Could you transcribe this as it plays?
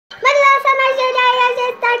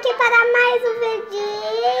aqui para mais um vídeo de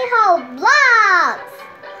Roblox.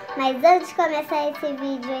 Mas antes de começar esse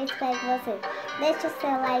vídeo, eu espero que você deixe o seu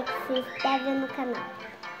like e se inscreve no canal.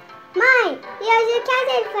 Mãe, e hoje o que a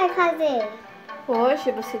gente vai fazer?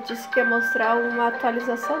 Hoje você disse que ia mostrar uma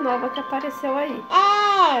atualização nova que apareceu aí.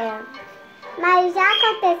 Mas já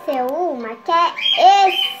aconteceu uma que é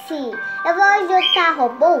esse. Eu vou juntar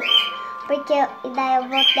Robux, porque daí eu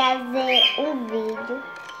vou trazer um vídeo.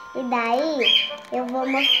 E daí eu vou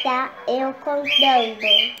mostrar eu contando.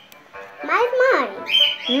 Mas mãe,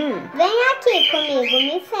 vem aqui comigo,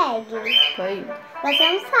 me segue. Tô indo.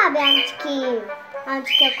 Você não sabe onde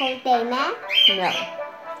que eu contei, né? Não.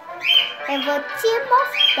 Eu vou te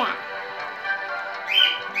mostrar.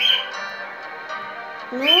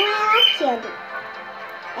 Não é aqui,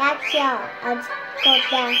 ó. É aqui, ó, onde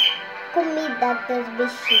contar comida dos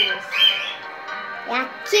bichinhos. É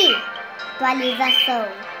aqui, atualização.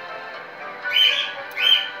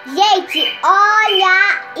 Gente,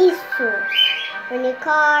 olha isso.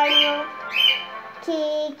 Unicórnio.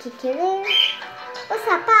 Que o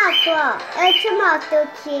sapato, ó. Eu te mostro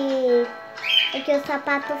o que o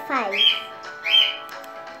sapato faz.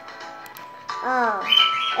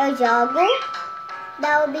 Ó, eu jogo,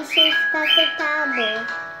 dá o bichinho ficar sentado.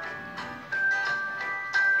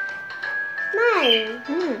 Mãe,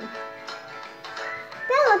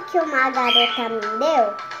 pelo que uma garota me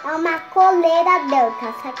deu, é uma coleira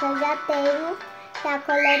branca, só que eu já tenho, que é a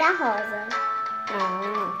coleira rosa.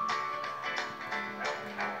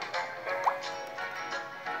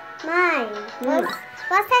 Mãe,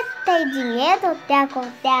 você tem dinheiro pra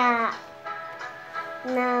comprar?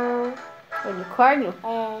 Não. Unicórnio?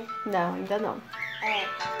 É. Não, ainda não.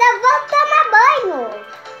 Então vamos tomar banho.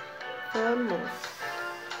 Vamos.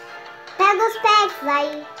 Pega os pets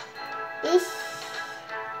aí.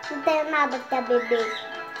 Ixi, não tenho nada pra beber.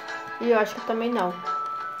 E eu acho que também não.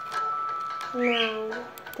 Não.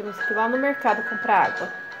 Temos que ir lá no mercado comprar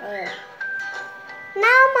água.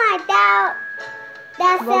 Não, mãe, dá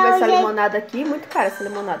Vamos ver essa jeito. limonada aqui. Muito cara essa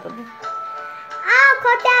limonada, né?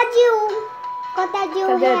 Conta de um. Conta de um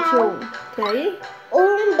Cadê a real. de um? Tem aí?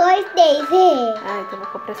 1, 2, 3. Então vou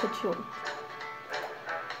comprar essa de um.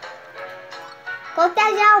 Conta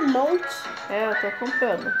já um monte. Eu tô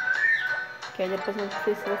comprando. Que aí depois não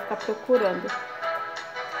precisa ficar procurando.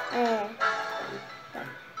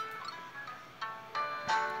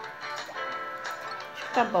 Acho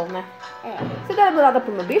que tá bom, né? Você deu limonada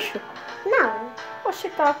pro meu bicho? Não. Oxe,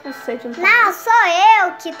 tava com sede. Não, sou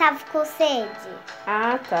eu que tava com sede.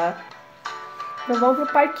 Ah, tá. Então vamos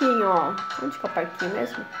pro parquinho, ó. Onde que é o parquinho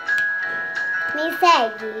mesmo? Me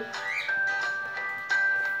segue.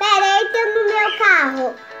 Peraí, tem no meu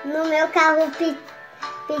carro. No meu carro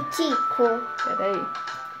pitico. Peraí.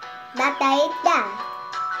 Dá pra entrar.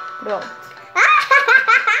 Pronto.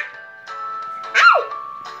 Ai!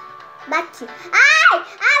 Bati. Ai!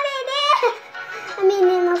 A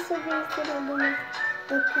menina subiu em cima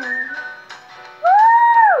do carro.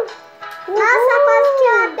 Nossa, quase que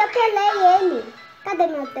eu atropelei ele. Cadê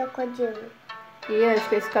meu crocodilo? E acho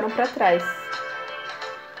que eles ficaram pra trás.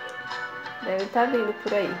 Deve estar vindo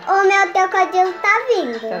por aí. O meu crocodilo tá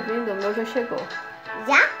vindo. Tá vindo? O meu já chegou.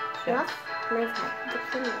 Já? Já. Nossa, mais rápido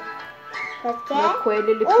que o meu. Porque Meu coelho,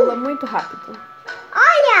 ele pula muito rápido.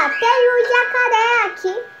 olha, tem um jacaré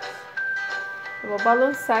aqui. Eu vou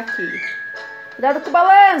balançar aqui. Cuidado com o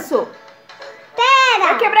balanço! Pera!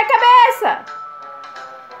 Vai quebrar a cabeça!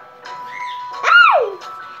 Ai!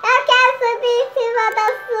 Eu quero subir em cima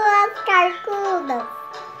das suas carcudas.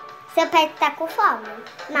 Seu pé tá com fome?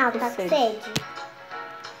 Não, Com tá com sede. sede.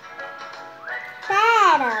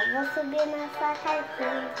 Pera, vou subir na sua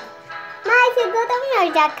carcuda. Mas segura o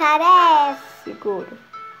meu jacaré. Segura.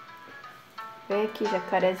 Vem aqui,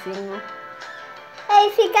 jacarezinho.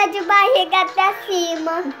 Ele fica de barriga pra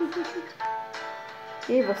cima.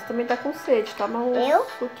 Ih, você também tá com sede. Toma um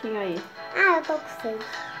suquinho aí. Eu tô com sede.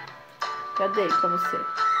 Já dei pra você.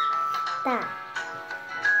 Tá.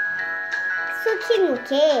 Suquinho o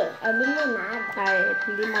quê? É limonada. É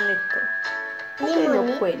limoneto. Cadê Limonete?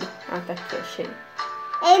 meu coelho? Tá aqui, achei.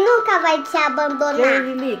 Ele nunca vai te abandonar.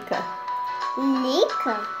 Vem, Lilica.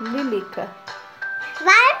 Lica? Lilica.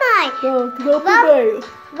 Vai, mãe. Pronto, vamos pro banho.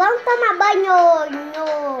 Vamos tomar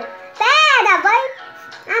banho. Pera, vai.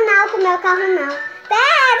 Não, com o meu carro não.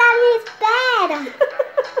 Pera, me espera.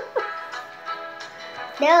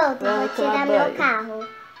 Pronto, vou Vamos tirar tomar meu banho. carro.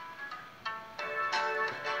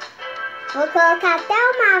 Vou colocar até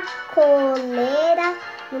uma coleira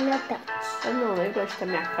no meu pet. Eu não lembro, acho que a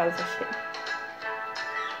minha casa cheia.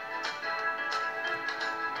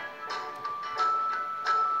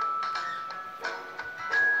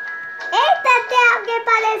 Eita, tem alguém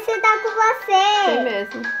parecendo parecido com você. Tem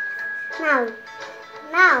mesmo.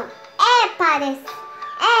 Não. É parecido.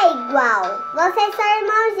 É igual. Vocês são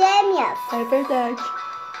irmãos gêmeas. É verdade.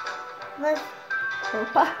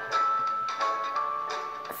 Opa.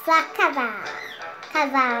 Sua casa.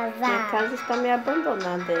 Minha casa está meio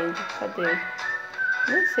abandonada ainda. Cadê?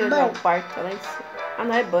 Nem sei onde é o quarto, lá em cima. Ah,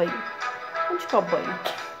 não, é banho. Onde que é o banho?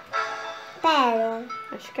 Pera.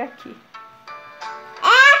 Acho que é aqui.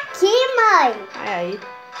 É aqui, mãe. É aí.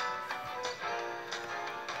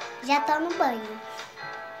 Já tô no banho.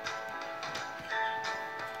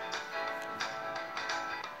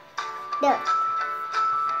 Deu.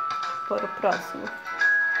 Por o próximo.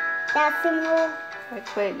 Próximo. Vai,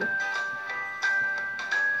 coelho.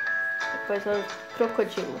 Depois o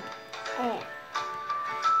crocodilo. É.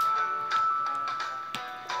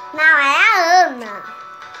 Não, é a Ana.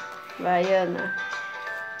 Vai, Ana.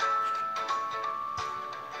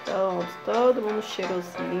 Pronto, todo mundo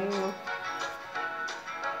cheirosinho.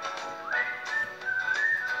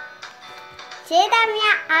 Tira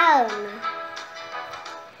a Ana.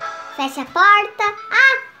 Fecha a porta.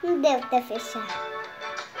 Ah, não deu pra fechar.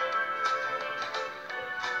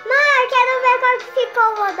 Mãe, quero ver como que ficou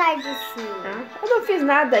o andar de cima. Eu não fiz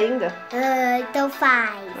nada ainda. Ah, então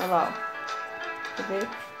faz. Olha lá, ó. Quer ver?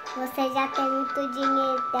 Você já tem muito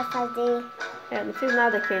dinheiro pra fazer. Não fiz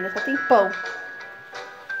nada aqui ainda, só tem pão.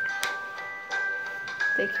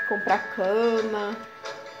 Tem que comprar cama.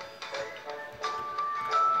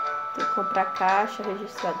 Tem que comprar caixa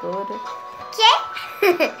registradora. Quê?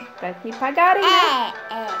 Pra me pagarem, né?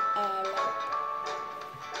 É.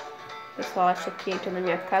 O pessoal acha que entra na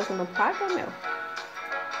minha casa e não paga, meu.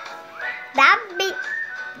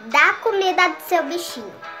 Dá comida do seu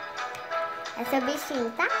bichinho. É seu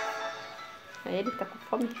bichinho, tá? Aí ele tá com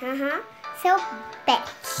fome. Aham. Seu pet.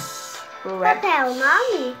 Qual é o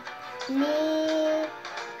nome?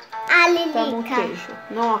 A Lilica. Toma um queijo.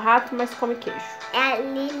 Não é um rato, mas come queijo. É a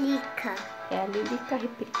Lilica. É a Lilica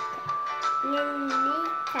Replica.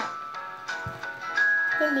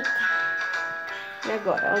 Lilica. E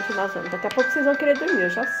agora, onde nós vamos? Daqui a pouco vocês vão querer dormir, eu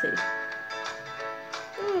já sei.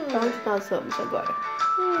 Pra onde nós vamos agora?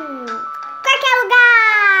 Qualquer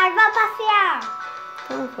lugar! Vamos passear!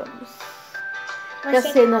 Então vamos. Já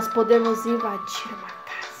sei, nós podemos invadir uma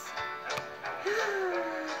casa.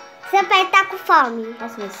 Seu pet tá com fome.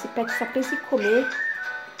 Nossa, mas esse pet só pensa em comer.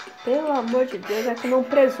 Pelo amor de Deus, vai comer um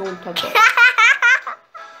presunto agora.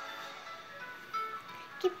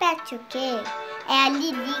 Que pet o quê? É a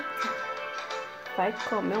Lilica. Vai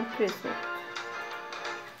comer um presunto.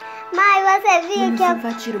 Mãe, você viu Vamos que eu...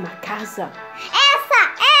 invadir uma casa? Essa!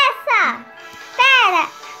 Pera!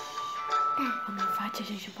 Vamos invadir, a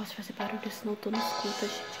gente não pode fazer barulho, senão tô no escuta,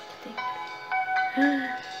 gente, aqui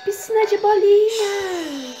dentro. Piscina de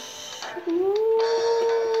bolinha!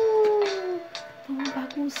 Vamos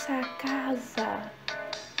bagunçar a casa.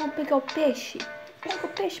 Vamos pegar o peixe. Pega o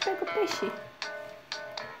peixe.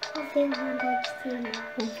 Vamos ver o andar de cima.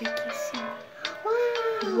 Vamos ver aqui em cima.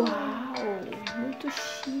 Uau! Muito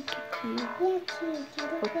chique aqui. E aqui? Quero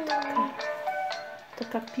ver.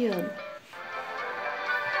 Tocar piano.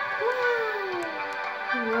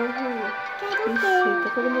 Uau! Quero Ixi, ver. tá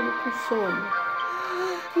todo mundo com sono.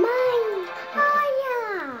 Mãe, olha!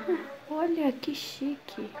 Olha, que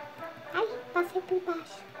chique. Ai, passei por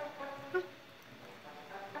baixo. Ai.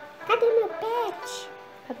 Cadê meu pet?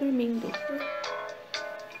 Tá dormindo.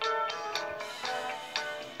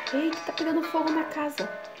 Eita, tá pegando fogo na casa.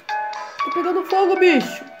 Tá pegando fogo,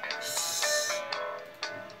 bicho.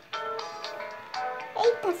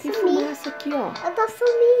 Eita, Tem sumi. fumaça aqui, ó. Eu tô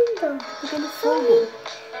sumindo. Tá pegando fogo.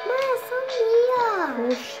 Mãe, eu sumi, ó.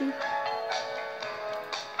 Oxi.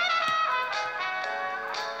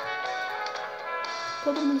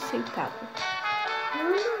 Todo mundo sentado.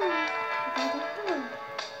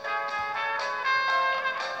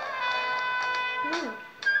 Não.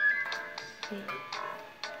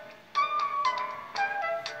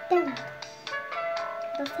 Então,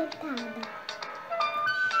 tô sentada.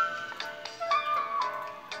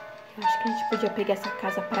 Eu acho que a gente podia pegar essa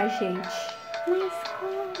casa pra gente. Mas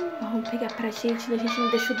como? Vamos pegar pra gente, né? A gente não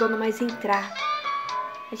deixa o dono mais entrar.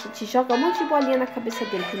 A gente joga um monte de bolinha na cabeça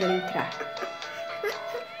dele quando ele entrar.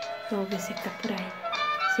 Vamos ver se ele tá por aí.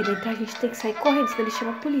 Se ele entrar, a gente tem que sair correndo, senão ele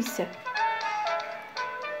chama a polícia.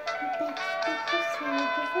 O pet tá com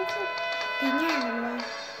sede. Tem água?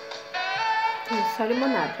 Tem só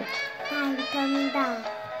limonada. Tá, então me dá.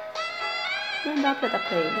 Não dá pra dar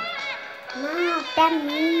pra ele. Não, pra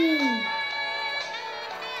mim.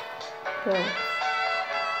 Pronto.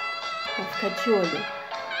 Vamos ficar de olho.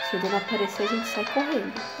 Se ele não aparecer, a gente sai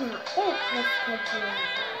correndo. Não, eu vou ficar de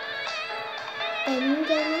olho. Tem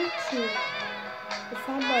ninguém aqui. Isso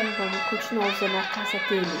é bom. Vamos continuar usando a casa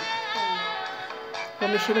dele. Vou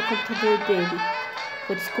mexer no computador dele.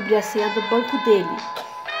 Vou descobrir a senha do banco dele.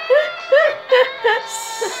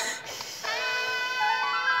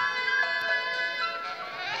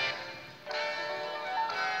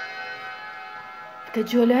 Fica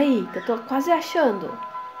de olho aí, que eu tô quase achando.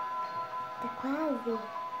 Tá quase?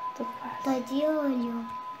 Tô quase. Tô de olho.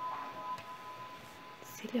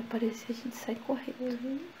 Se ele aparecer, a gente sai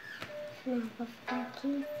correndo. Não, vou ficar aqui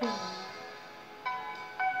em cima.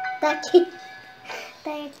 Tá aqui.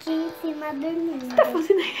 Tá aqui em cima dormindo. Tá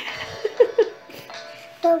fazendo aí?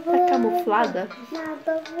 Tô voando. Tá camuflada? Não,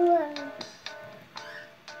 tô voando.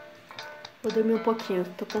 Vou dormir um pouquinho,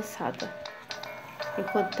 tô cansada.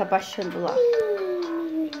 Enquanto tá baixando lá.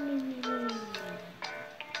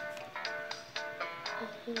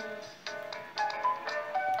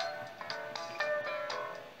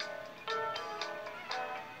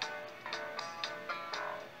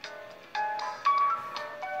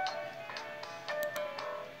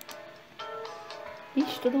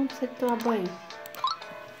 Ixi, todo mundo precisa tomar banho.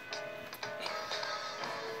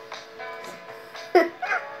 O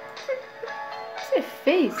que você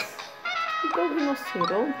fez? Igual um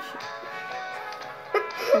rinoceronte.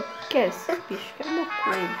 Eu quero esse bicho, quero meu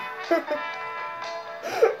coelho.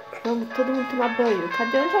 Vamos todo mundo tomar banho.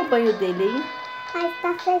 Cadê onde é o banho dele, hein? Mas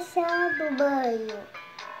tá fechado o banho.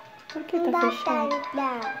 Por que Não tá dá fechado? pra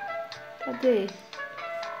entrar. Cadê?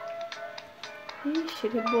 Ixi,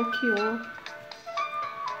 ele bloqueou.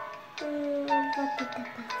 Vou tentar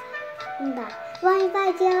passar. Não dá. Vou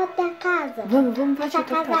invadir a outra casa. Vamos invadir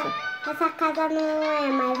outra casa. Essa casa não é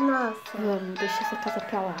mais nossa. Vamos, deixa essa casa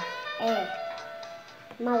pra lá. É.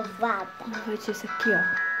 Malvada. Vamos invadir essa aqui, ó.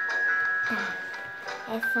 Tá.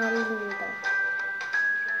 Essa linda.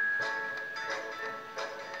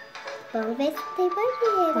 Vamos ver se tem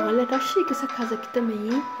banheiro. Olha, tá chique essa casa aqui também,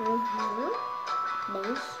 hein? Uhum.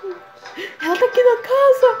 Bem chique. Ela tá aqui na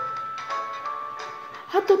casa.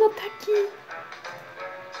 A dona tá aqui.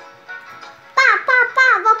 Pá,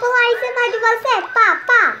 vou pular em cima de você.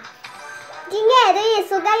 Pá. Dinheiro,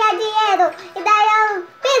 isso, ganhar dinheiro. E daí eu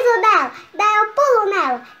piso nela. Daí eu pulo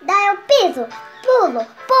nela. Daí eu piso.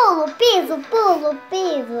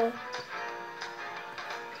 Piso.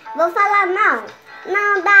 Vou falar não.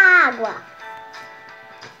 Não dá água.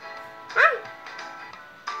 Ai.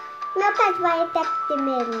 Meu pet vai até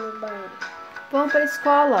primeiro no banho. Vamos pra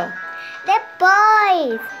escola.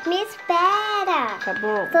 Depois, me espera. Tá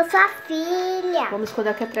bom. Sou sua filha. Vamos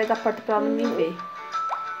esconder aqui atrás da porta pra ela não me ver.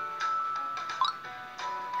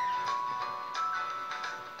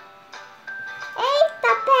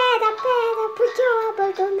 Eita, pera, por que eu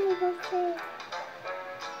abandonei você?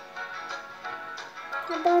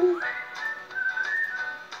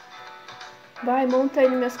 Vai, monta aí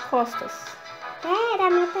nas minhas costas. Pera,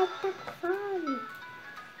 meu pet tá com fome.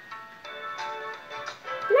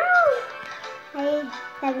 Não! Aí,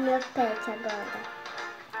 pega meu pet agora.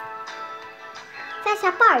 Fecha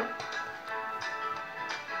a porta.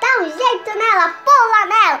 Dá um jeito nela, pula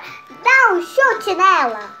nela, dá um chute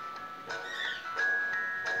nela.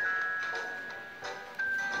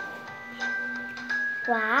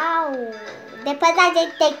 Uau! Depois a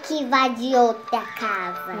gente tem que invadir outra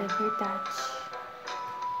casa. É verdade.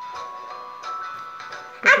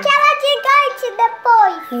 Aquela gigante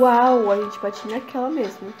depois. Uau, a gente bate naquela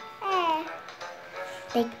mesmo. É.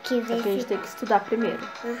 Tem que Só ver que a gente se... tem que estudar primeiro.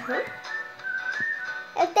 Uhum.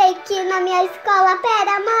 Eu tenho que ir na minha escola.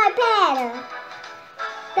 Pera, mãe,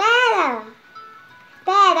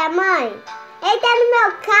 pera, mãe. Entra no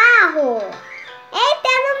meu carro.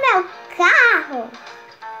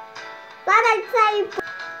 Para de sair.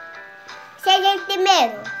 Cheguei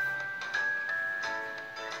primeiro.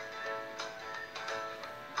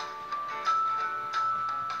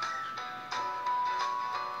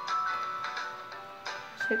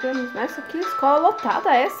 Chegamos. Nossa, que escola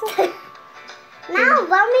lotada essa. Não,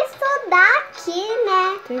 vamos estudar aqui,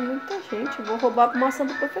 né? Tem muita gente. Eu vou roubar a maçã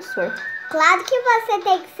do professor. Claro que você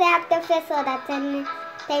tem que ser a professora. Tem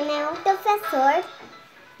nenhum professor.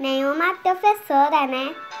 Nenhuma professora,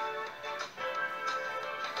 né?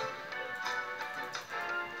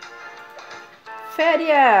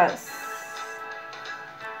 Férias.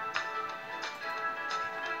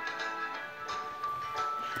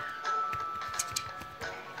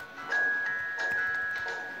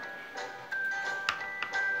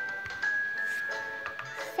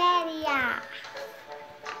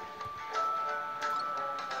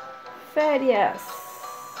 Férias.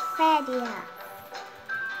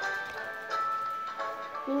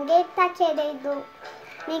 Ninguém tá querendo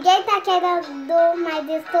Ninguém tá querendo mais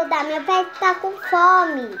estudar. Meu pet tá com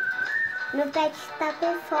fome. Meu pet tá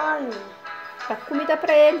com fome. Dá comida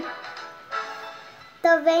pra ele.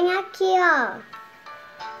 Então vem aqui, ó.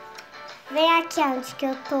 Vem aqui onde que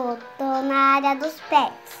eu tô. Tô na área dos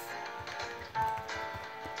pets.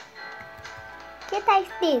 O que tá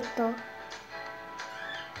escrito?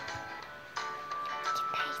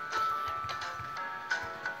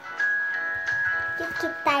 O que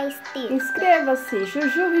tá escrito? Inscreva-se,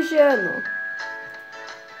 Juju Vigiano.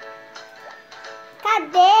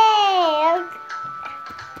 Cadê? Eu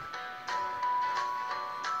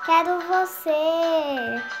quero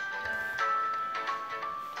você.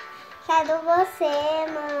 Quero você,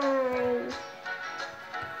 mãe.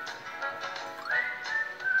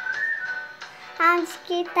 Onde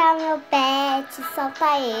que tá meu pet?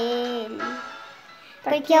 Solta ele. Tá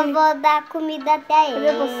Porque aqui. eu vou dar comida até ele.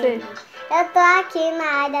 Cadê você? Eu tô aqui na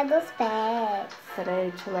área dos pets.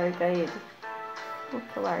 Peraí, deixa eu largar ele. Como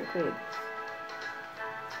que eu largo ele?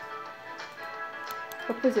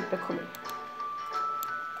 Eu pus ele pra comer.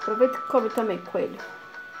 Aproveita e come também, coelho.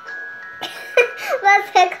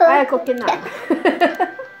 Você come. Ah, eu coloquei nada.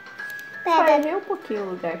 Só Pera. errei um pouquinho o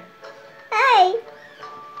lugar. Ai.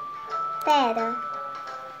 Pera.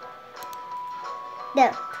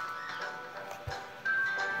 Não.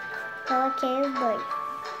 Coloquei os dois.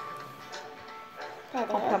 Pera.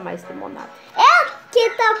 Comprar mais limonada. Eu que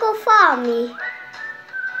tô com fome.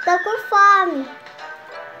 Tô com fome.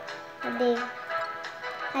 Cadê?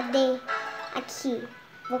 Cadê? Aqui.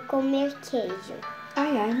 Vou comer queijo.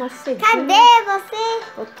 Ai, ai, uma cedinha. Cadê você?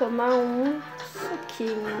 Vou tomar um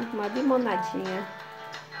suquinho, uma limonadinha.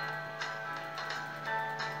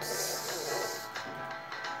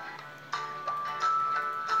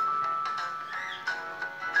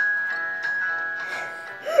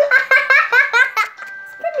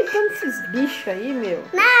 Você tá imitando esses bichos aí, meu?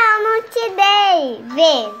 Não te dei.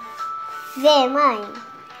 Vê. Vê, mãe.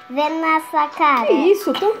 Vê na sua cara. Que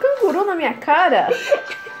isso? Tem um canguru na minha cara? Por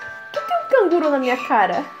que tem um canguru na minha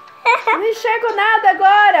cara? Não enxergo nada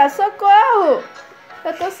agora! Socorro!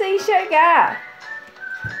 Eu tô sem enxergar.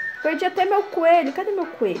 Perdi até meu coelho. Cadê meu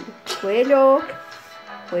coelho? Coelho.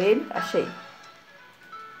 Coelho. Achei.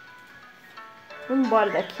 Vamos embora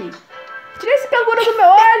daqui. Tira esse canguru do meu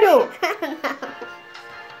olho!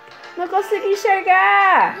 Não consegui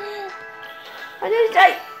enxergar. Onde ele está?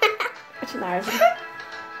 Bate na árvore.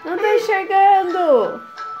 Não tô enxergando.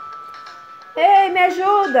 Ei, me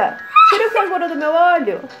ajuda. Tira o canguru do meu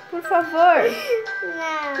olho. Por favor.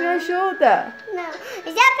 Não. Me ajuda. Não.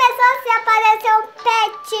 Já pensou se apareceu um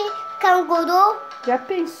pet canguru? Já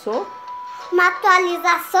pensou? Uma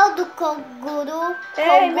atualização do canguru?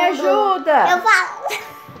 Ei, me ajuda. Eu falo.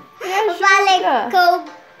 Me Eu ajuda. falei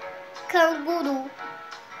canguru.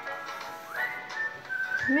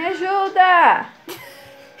 Me ajuda.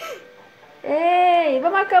 Ei,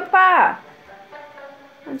 vamos acampar.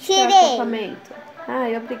 Onde está o Tirei. acampamento?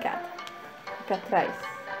 Ai, obrigada. Fica atrás.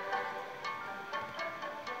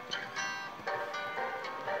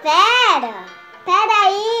 Pera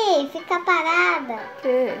aí, fica parada. O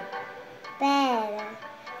quê?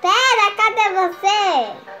 Pera, cadê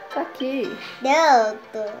você? Tá aqui. Não,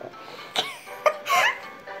 tô.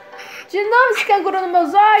 De novo esse canguru nos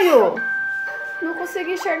meus olhos. Não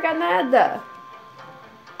consegui enxergar nada.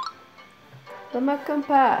 Vamos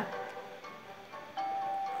acampar.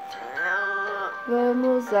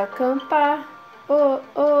 Vamos acampar. Oh,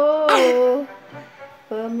 oh, oh.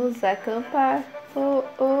 Vamos acampar. Oh,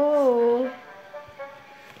 oh, oh.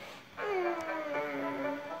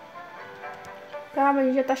 Calma, a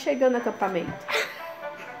gente já tá chegando no acampamento.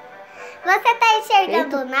 Você tá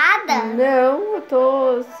enxergando Eita. nada? Não, eu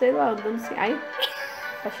tô, sei lá, andando assim. Ai,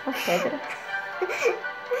 acho uma pedra.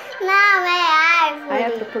 Não, é árvore. Ai,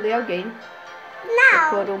 atropelei alguém. Vou Não.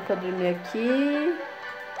 pôr um pra dormir aqui.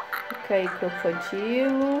 Fica aí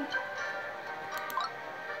crocodilo.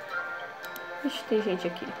 Ixi, tem gente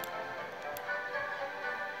aqui.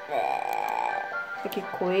 Aqui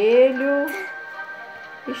coelho.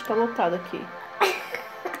 Ixi, tá lotado aqui.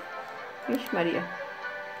 Ixi, Maria.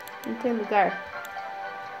 Não tem lugar.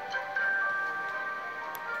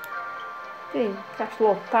 Tem, tá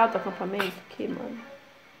lotado o acampamento aqui, mano.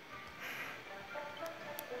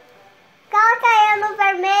 Coloca aí no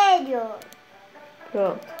vermelho.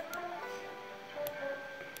 Pronto.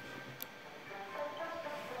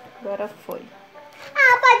 Agora foi.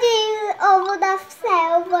 Ah, pode ir ovo da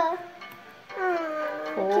selva.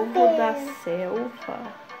 Que Ovo da pena. selva.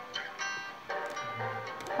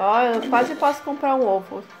 Ó, eu quase posso comprar um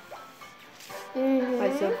ovo. Uhum.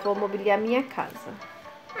 Mas eu vou mobiliar minha casa.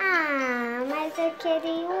 Ah, mas eu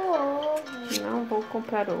queria o ovo. Não vou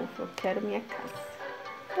comprar ovo, eu quero minha casa.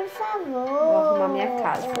 Por favor. Vou arrumar minha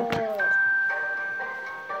casa.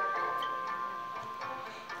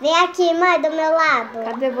 Vem aqui, mãe, do meu lado.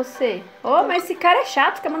 Cadê você? Ô, mas esse cara é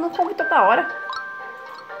chato, fica mandando convite toda hora.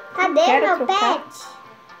 Cadê meu trocar. pet?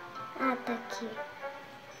 Ah, tá aqui.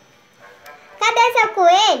 Cadê seu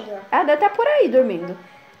coelho? Ah, deve estar por aí dormindo.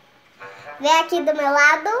 Vem aqui do meu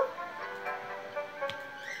lado.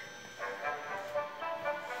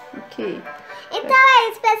 Aqui. Então é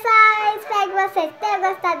isso, pessoal. Eu espero que vocês tenham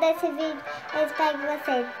gostado desse vídeo. Eu espero que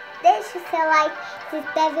vocês deixem o seu like, se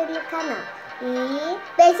inscrevam no canal. E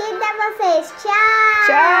beijinho pra vocês. Tchau!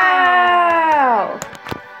 Tchau!